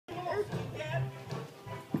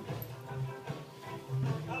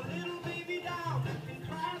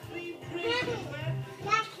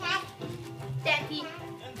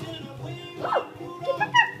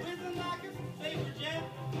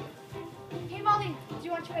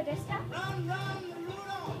want to try this stuff? Run, run,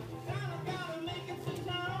 Rudolph, gotta make it to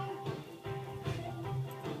town.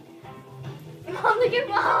 Mom, look at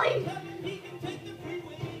Molly. He can take the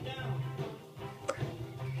freeway down.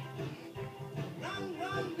 Run,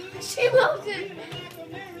 run, Rudolph. She loves it. Like a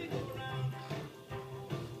merry-go-round.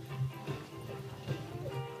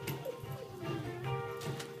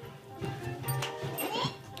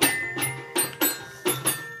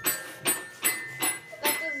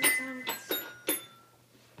 That doesn't sound good.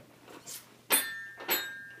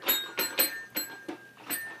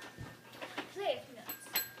 Play it nuts.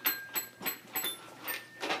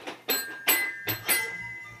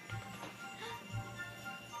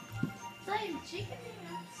 Playing chicken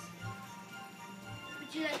nuts.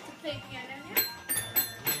 Would you like to play piano now?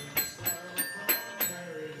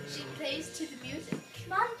 She plays to the music.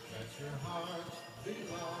 Mom?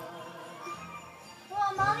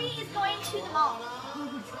 Well, Mommy is going to the mall.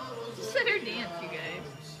 Just let her dance, you guys.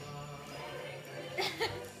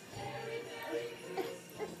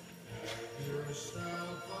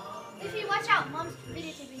 If you watch out, Mom's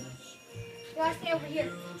videotaping. You want to stay over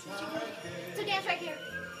here. So dance right here.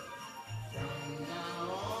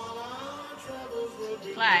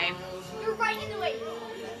 Clive. You're right in the way.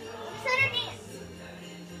 Just let her dance.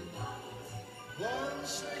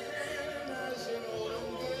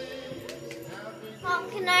 Mom,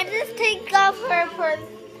 can I just take off her purse?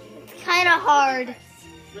 It's kind of hard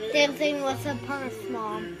dancing with a purse,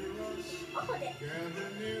 Mom. I'll put it.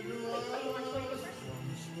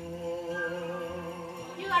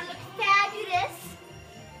 You gotta look fabulous.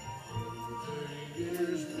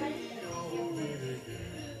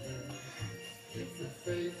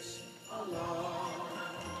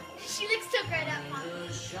 She looks so great up, Mom.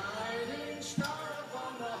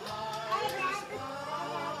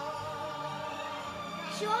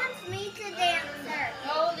 She wants me to dance her.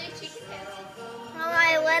 Oh, there's chicken dance. Well,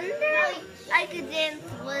 I wonder if I could dance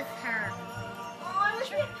with her. Oh, I wish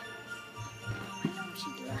we. I know she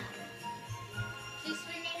do that. She's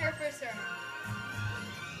swinging her first arm.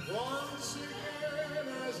 Once again,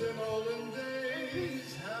 as in olden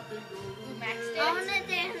days, happy Will Max I dance? want to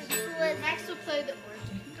dance with Max will play the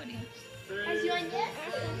organ. Go dance. As you want dance?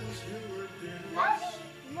 What?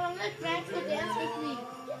 Mom, look, Max will dance with me.